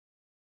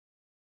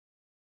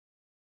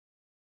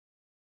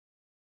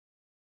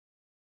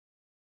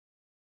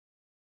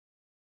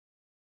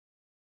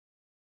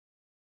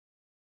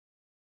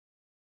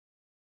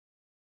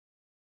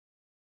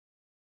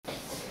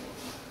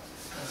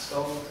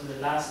go to the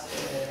last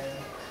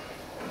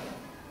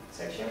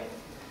section.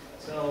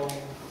 So,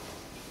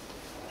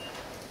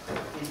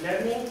 deep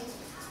learning.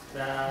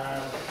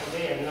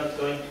 Okay, I'm not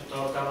going to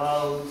talk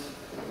about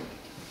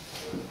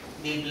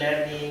deep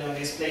learning or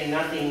explain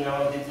nothing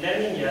about deep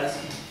learning, just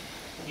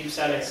give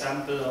some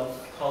example of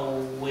how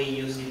we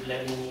use deep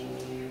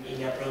learning in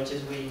the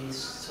approaches we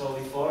saw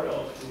before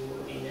or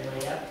in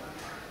María.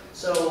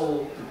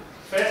 So,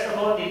 first of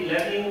all, deep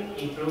learning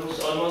improves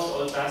almost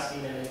all tasks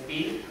in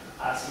NLP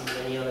as in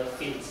many other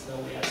fields. Now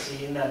we are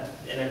seeing that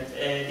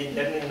deep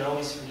learning now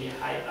is really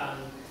high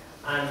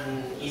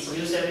and it's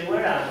used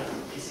everywhere, and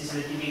this is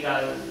the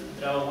typical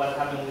draw of what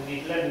happened with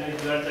deep learning.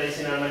 If you are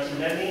traditional machine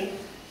learning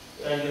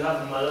and you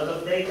have a lot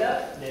of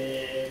data,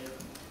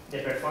 the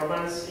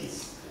performance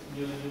is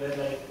you get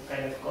like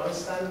kind of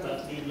constant,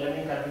 but deep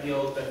learning can really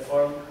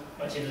outperform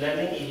machine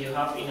learning if you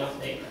have enough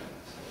data.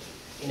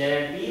 In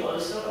NLP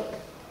also,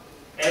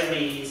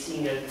 every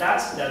single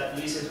task that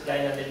Luis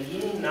explained at the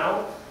beginning,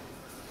 now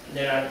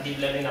there are deep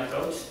learning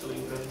approaches to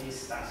improve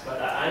these tasks.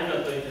 But I'm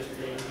not going to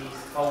explain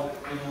this, how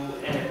to do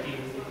NLP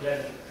with deep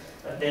learning.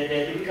 But the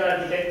typical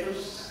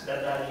architectures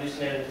that are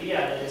used in NLP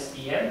are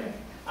LSTM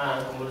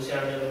and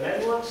convolutional neural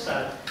networks.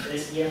 And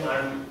LSTM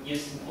are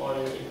used more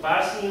in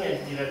parsing,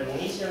 entity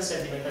recognition,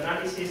 sentiment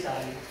analysis,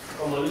 and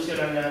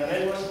convolutional neural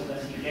networks in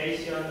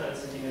classification and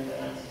sentiment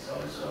analysis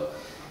also.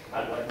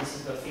 Well, this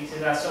is not fixed.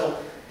 So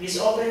this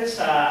opens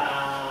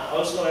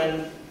also,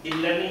 and deep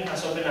learning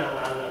has opened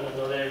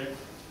another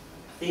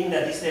thing,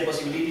 that is the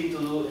possibility to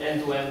do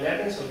end-to-end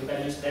learning. So you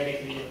can use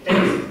directly the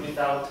text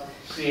without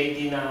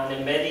creating an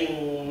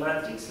embedding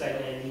matrix like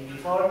I did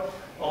before,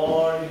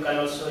 or you can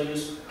also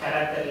use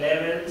character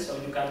level, so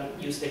you can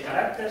use the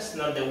characters,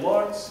 not the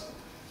words.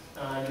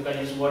 You can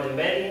use word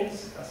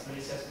embeddings, as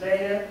Luis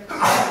explained.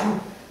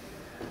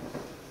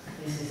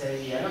 This is the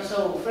idea. No?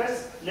 So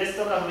first, let's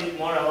talk a bit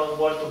more about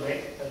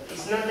word-to-vec.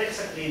 It's not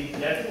exactly deep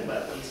learning,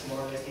 but it's more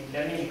or less deep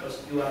learning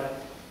because you are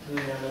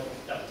doing an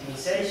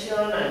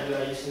optimization and you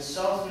are using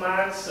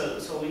softmax,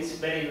 so it's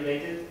very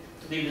related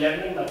to deep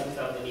learning, but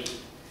without the need.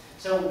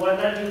 So what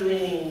are you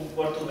doing in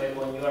word-to-vec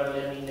when you are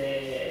learning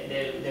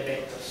the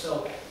vectors?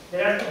 So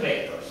there are two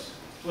vectors,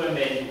 two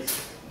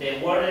embeddings, the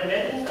word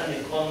embedding and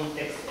the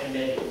context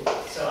embedding.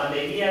 So and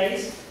the idea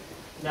is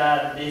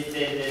that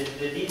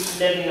the deep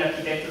learning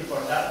architecture for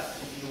that,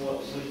 if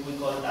you we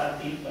call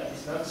that deep, but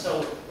it's not.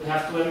 So we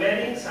have two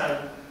embeddings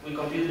and we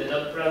compute the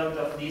dot product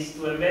of these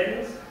two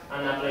embeddings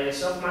and apply the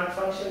softmax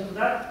function to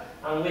that,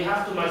 and we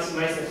have to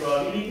maximize the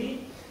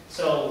probability.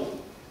 So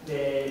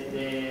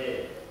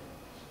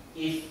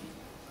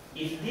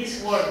if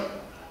this word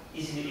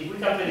if we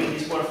calculate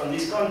this word from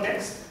this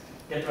context,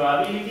 the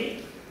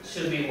probability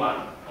should be 1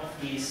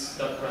 of this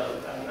dot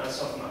product and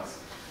softmax.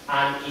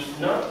 And if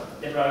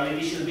not, the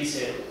probability should be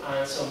 0.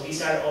 And so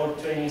these are our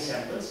training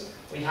samples.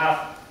 We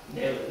have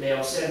the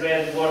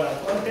observed word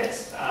and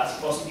context as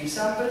positive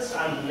samples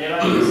and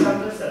negative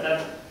samples that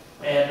are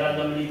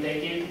randomly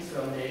taken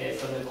from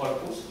the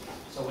corpus.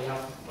 So we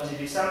have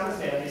positive samples,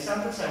 negative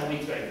samples, and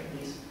we train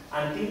this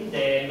until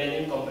the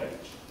embedding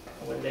converge.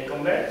 When they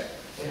converge,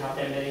 we have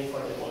the embedding for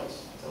the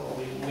words. So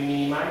we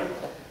minimize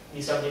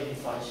this objective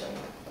function.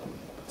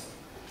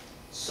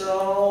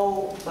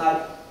 So,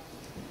 but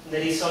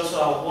there is also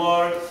a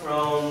work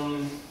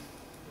from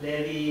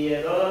Levy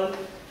et al.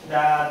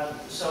 That,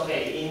 so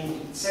okay,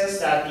 it says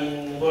that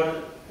in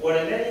word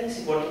embeddings,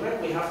 in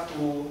word-to-vec,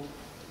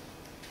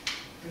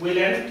 we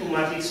learn two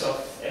matrices of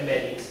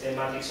embeddings, the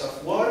matrix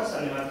of words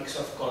and the matrix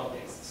of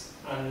contexts.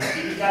 And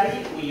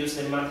typically, we use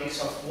the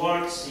matrix of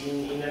words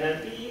in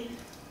NLP,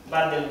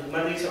 but the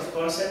matrix of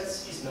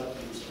concepts is not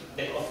used.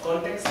 The of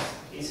context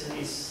is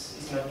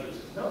not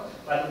used. No?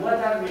 But what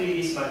are really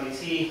these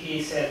matrices?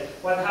 He said,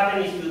 what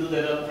happens if you do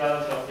the dot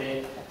product of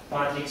the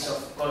matrix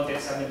of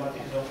context and the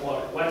matrix of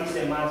word? What is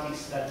the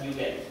matrix that you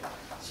get?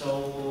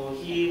 So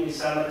here with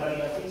some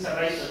mathematical things, I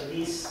write that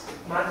this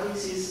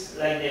matrix is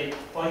like the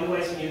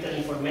pointwise mutual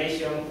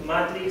information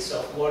matrix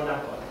of word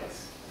and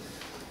context.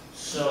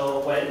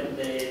 So, well,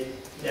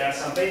 there are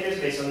some papers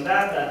based on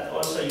that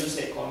also use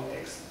the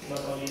context,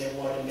 not only the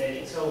word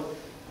embedding. So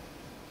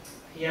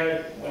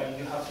here, well,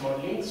 you have more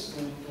links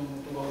to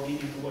go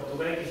deep into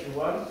word-to-vec if you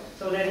want.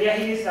 So the idea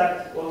here is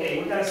that,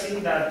 okay, we can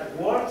think that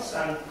words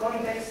and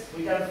context,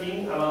 we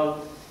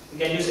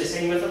can use the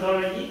same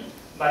methodology,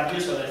 but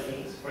use other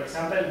things. For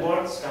example,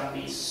 words can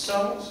be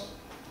songs,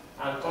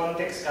 and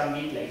context can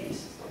be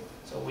playlists.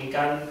 So we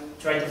can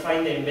try to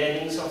find the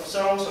embeddings of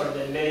songs or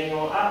the embedding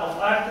of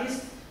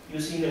artists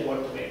using the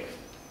word-to-vec.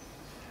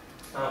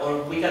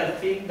 Or we can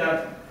think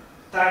that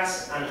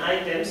tags and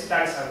items,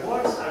 tags are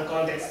words and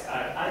context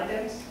are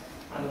items,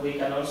 and we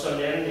can also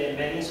learn the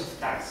embeddings of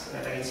tags in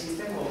a tagging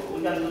system, or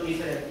we can do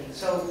different things.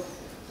 So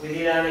we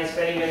did an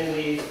experiment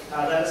with a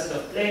dataset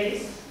of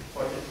playlists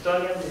for the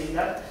tutorial, we did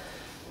that.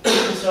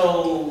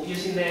 So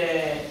using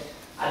a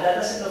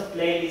dataset of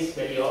playlists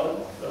very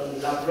old,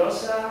 from La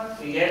Rosa,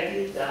 we get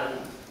it, and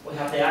we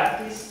have the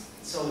artist,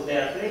 so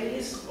there are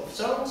playlists of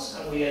songs,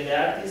 and we get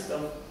the artist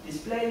of this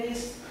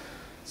playlist.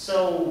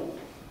 So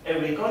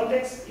every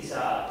context we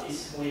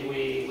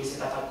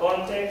set up a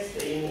context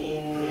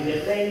in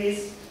the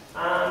playlist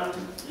and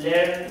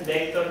learn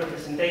vector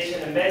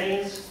representation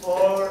embeddings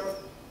for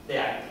the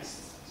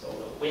artists. So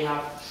we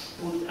have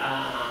put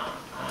a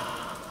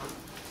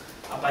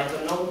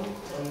Python notebook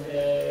on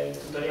the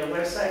tutorial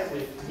website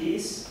with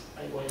this.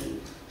 I will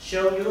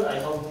show you. I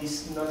hope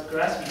this is not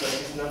crash because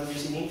it's not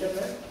using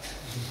internet.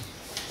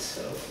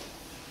 So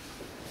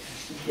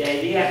the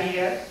idea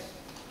here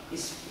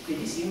is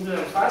pretty simple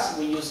and fast.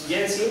 We use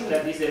Gensim,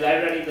 that is the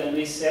library that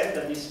Luis said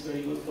that is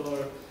very good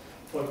for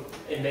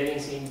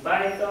embeddings in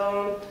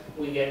Python.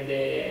 We get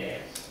the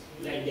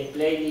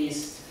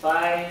playlist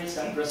files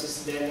and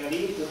process them a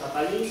bit to have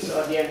a list.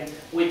 So at the end,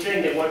 we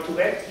train the word to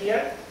vec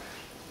here.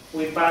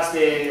 We pass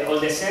all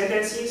the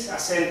sentences. A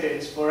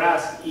sentence for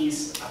us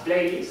is a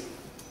playlist,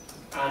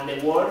 and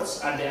the words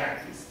are the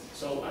artists.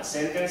 So a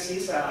sentence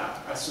is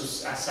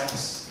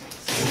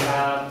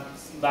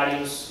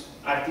various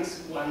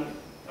artists,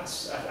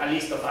 a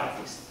list of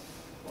artists.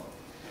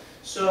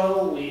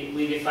 So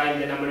we define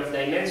the number of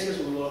dimensions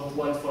we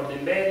want for the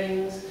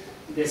embeddings,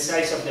 the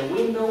size of the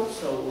window.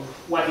 So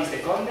what is the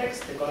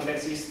context? The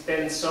context is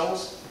 10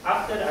 songs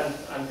after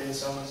and 10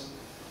 songs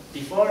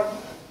before.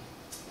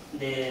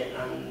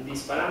 And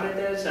these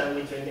parameters, and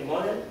we train the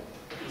model.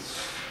 It's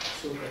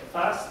super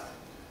fast.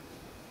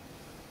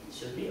 It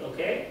should be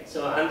okay.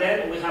 So and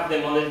then we have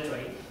the model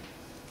trained,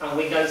 and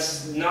we can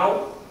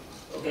now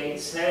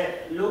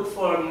look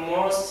for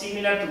most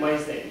similar to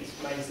Miles Davis.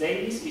 Miles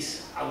Davis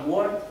is a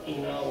word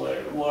in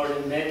our word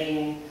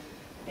embedding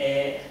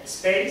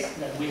space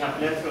that we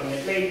have learned from the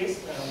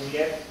playlist, and we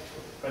get,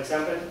 for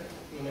example,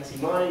 in a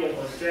emoji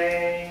or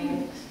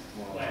train.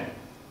 Well,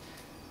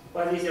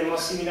 what is the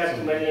most similar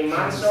to Marilyn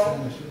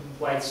Manson?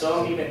 White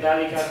Zombie,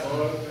 Metallica,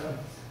 or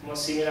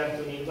most similar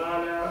to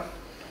Nirvana,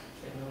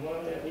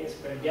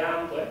 Pearl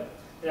Jam. Well,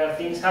 there are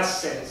things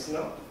has sense,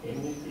 no? It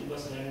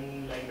was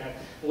learned like that.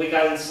 We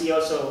can see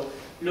also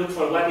look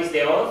for what is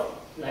the odd,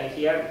 like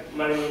here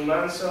Marilyn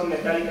Manson,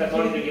 Metallica,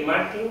 or Ricky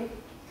Martin.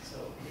 So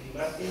Ricky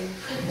Martin.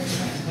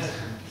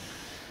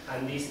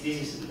 And this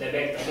is the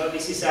vector. No?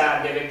 This is the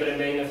vector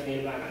embedding of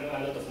Nirvana, no? A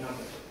lot of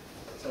numbers.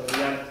 So we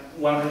have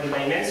 100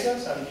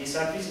 dimensions, and this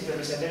artist is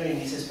represented in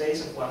this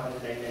space of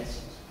 100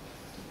 dimensions.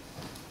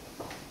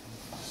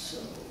 So,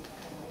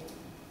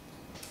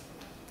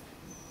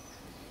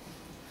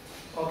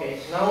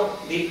 okay, now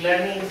deep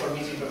learning for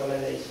music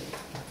recommendation.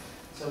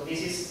 So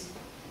this is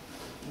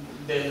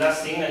the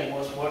last thing I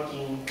was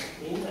working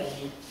in.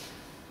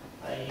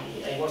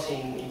 I was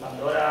in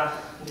Pandora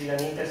doing an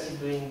internship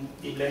doing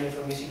deep learning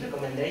for music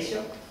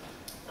recommendation.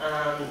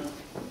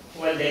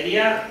 Well, the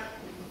idea.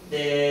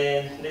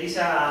 There is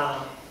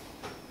the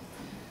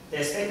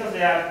state of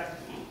the art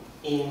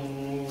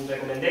in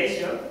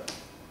recommendation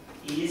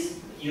is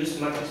use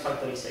matrix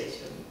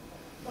factorization.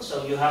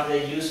 So you have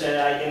the user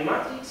item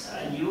matrix,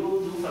 and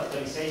you do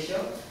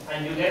factorization,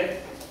 and you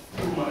get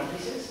two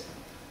matrices,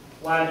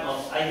 one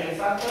of item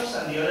factors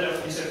and the other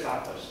of user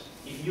factors.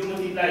 If you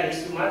multiply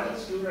these two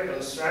matrices, you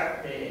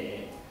reconstruct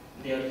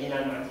the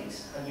original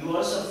matrix, and you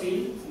also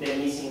fill the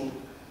missing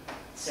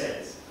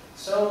cells.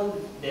 So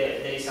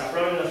there is a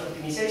problem of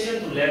optimization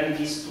to learn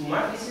these two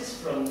matrices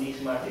from this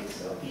matrix.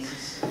 So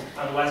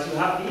and once you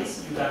have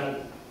this, you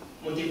can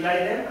multiply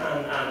them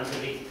and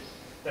predict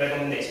the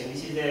recommendation.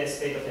 This is the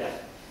state of the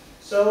art.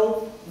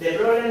 So the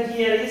problem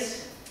here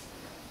is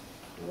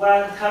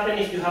what happens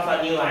if you have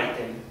a new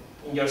item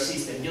in your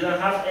system. You don't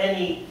have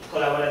any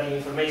collaborative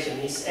information.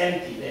 It's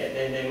empty,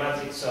 the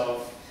matrix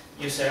of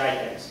user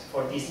items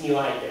for this new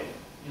item.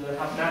 You don't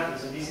have nothing.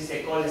 So this is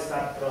a cold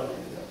start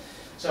problem.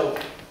 So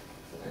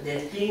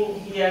the thing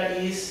here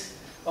is,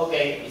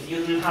 okay, if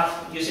you don't have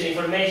user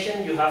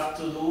information, you have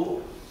to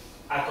do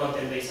a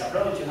content-based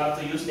approach. You have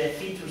to use the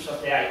features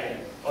of the item,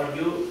 or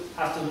you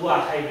have to do a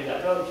hybrid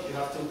approach. You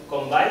have to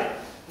combine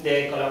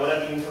the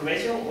collaborative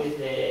information with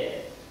the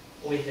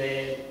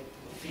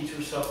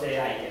features of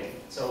the item.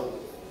 So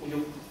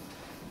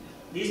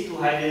these two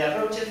hybrid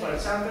approaches, for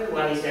example,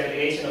 one is the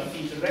aggregation of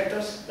feature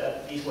vectors.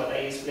 That is what I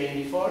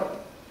explained before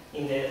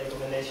in the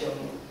recommendation.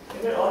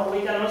 Or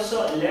we can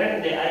also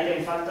learn the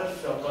item factors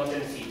from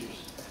content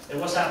features. There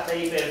was a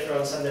paper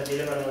from Sander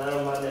Tillemann and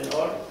Aaron van den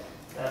Oort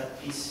that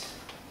is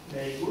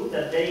very good.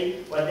 That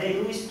what they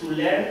do is to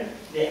learn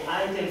the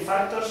item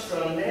factors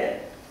from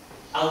the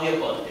audio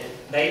content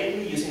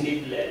directly using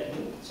deep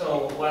learning.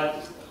 So what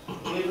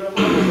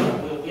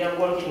we are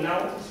working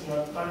now, it's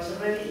not published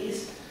already,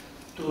 is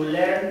to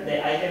learn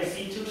the item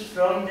features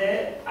from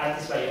the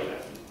artist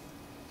biography.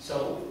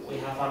 So we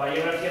have a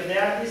biography of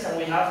the artist, and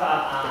we have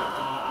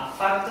a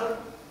factor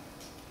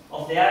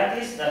of the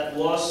artist that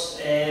was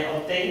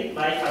obtained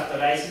by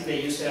factorizing the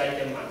user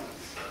item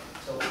matrix.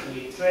 So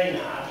we train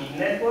a deep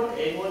network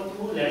able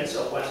to learn.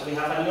 So once we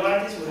have a new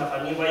artist, we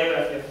have a new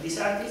biography of this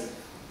artist,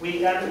 we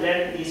can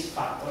learn this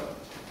factor.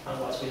 And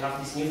once we have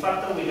this new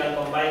factor, we can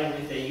combine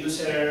with the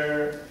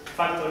user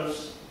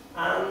factors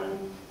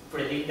and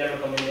predict the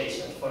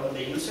recommendations for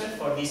the user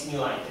for this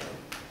new item.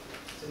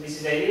 So this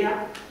is the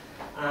idea.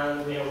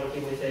 and we are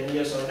working with the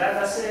millions of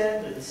data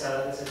set. This is a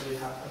data set we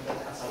have that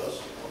has a lot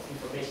of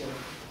information.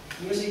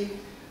 Music,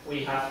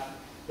 we have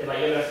the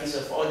biographies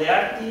of all the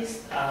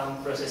artists,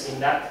 processing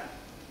that.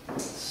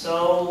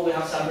 So we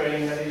have some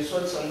preliminary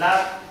results on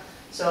that.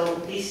 So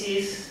this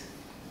is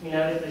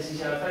binary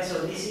precision alpha.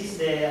 So this is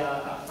the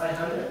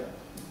 500,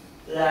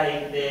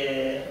 like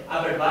the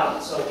upper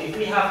bound. So if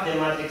we have the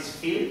matrix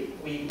field,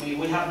 we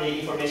have the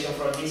information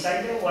from this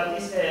item. What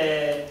is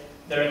the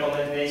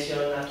recommendation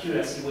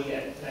accuracy we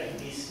get, like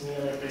this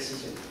binary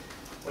precision?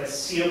 Well,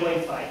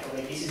 0.5.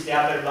 Okay, this is the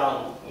upper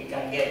bound we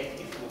can get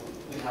if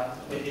we have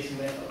with this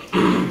method.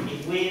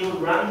 If we do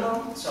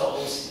random, so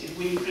if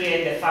we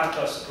create the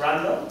factors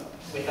random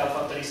without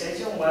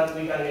factorization, what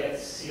we can get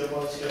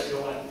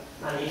 0.001.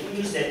 And if we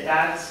use the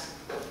tags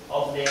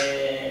of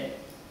the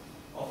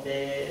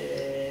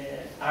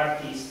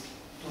artist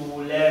to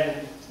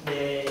learn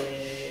the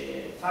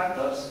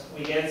factors,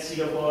 we get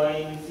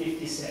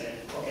 0.57.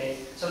 Okay,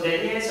 so the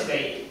idea is,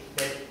 okay,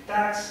 the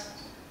tags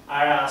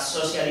are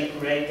socially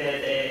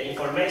curated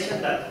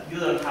information that you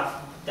don't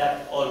have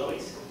that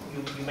always.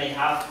 You may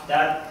have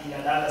that in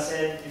a data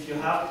set if you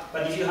have,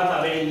 but if you have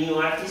a very new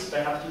artist,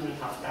 perhaps you don't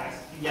have tags.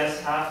 You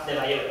just have the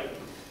biography.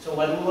 So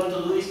what we want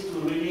to do is to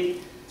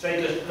really try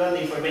to explore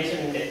the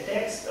information in the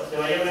text of the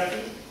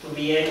biography to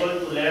be able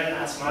to learn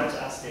as much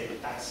as the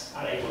tags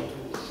are able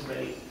to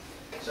predict.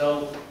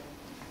 So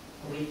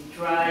we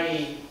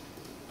try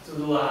to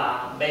do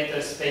a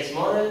vector space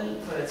model,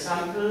 for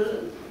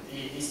example,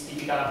 this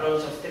typical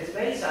approach of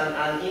text-based,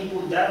 and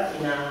input that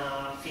in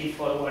a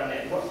feed-forward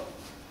network.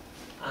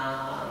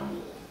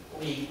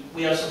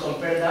 We also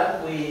compare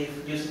that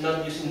with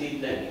not using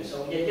deep learning.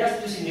 So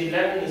just using deep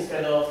learning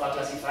instead of a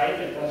classifier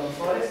like random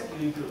forest,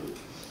 you improve.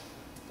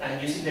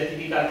 And using the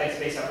typical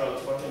text-based approach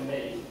for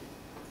embedding.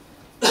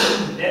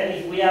 Then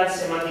if we add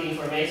semantic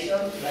information,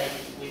 like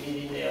we did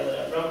in the other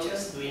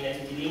approaches, doing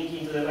entity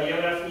linking to the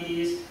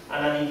biographies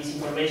and adding this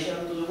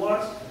information to the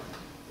words,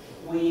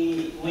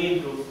 we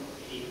improve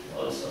it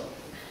also.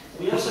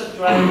 We also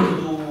try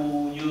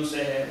to use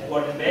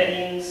word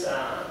embeddings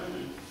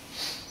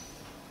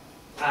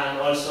and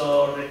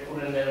also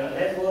recurrent neural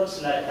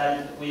networks like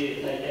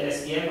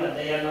LSTM, but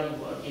they are not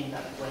working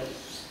that well.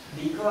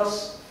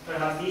 Because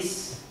perhaps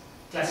this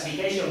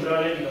classification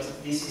problem, because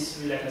this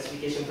is really a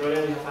classification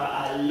problem, we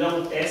have a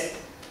long test,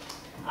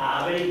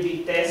 a very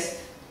big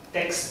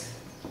text,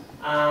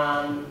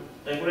 and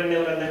recurrent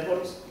neural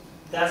networks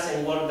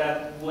doesn't work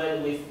that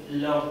well with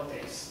long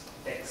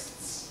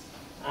texts.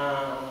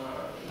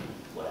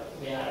 Well,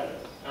 we are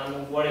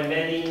word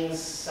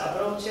embeddings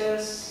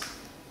approaches.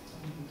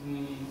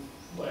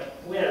 Well,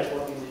 we are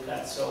working with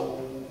that,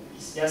 so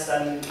it's just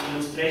an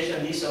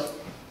illustration this of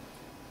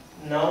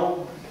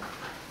now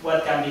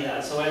what can be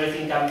done. So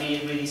everything can be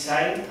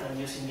redesigned and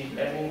using deep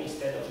learning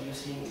instead of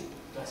using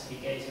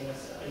classification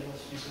as I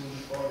was using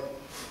before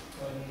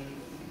on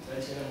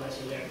traditional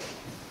machine learning.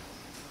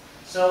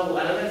 So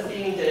another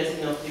thing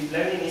interesting of deep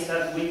learning is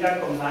that we can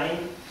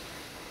combine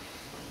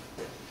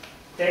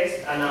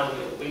text and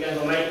audio. We can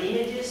combine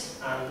images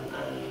and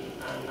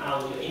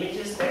audio.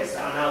 Images, text,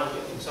 and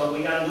audio. So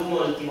we can do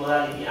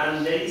multimodality.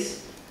 And there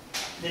is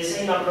the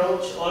same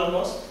approach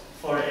almost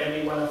for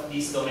every one of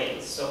these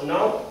domains. So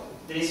now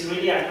there is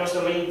really a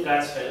cross-domain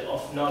transfer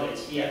of knowledge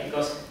here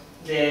because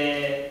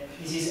this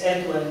is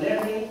end-to-end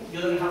learning.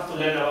 You don't have to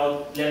learn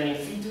about learning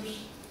features.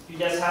 You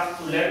just have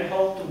to learn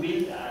how to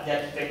build the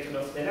architecture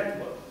of the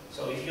network.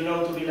 So if you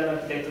know to build an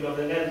architecture of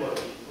the network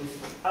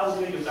with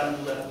audio, you can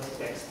do that with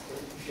text.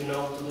 If you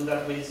know to do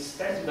that with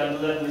text, you can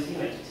do that with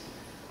images.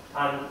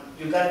 And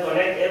you can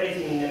connect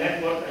everything in the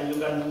network and you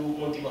can do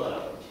multimodal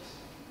approaches.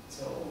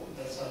 So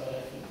that's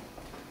another thing.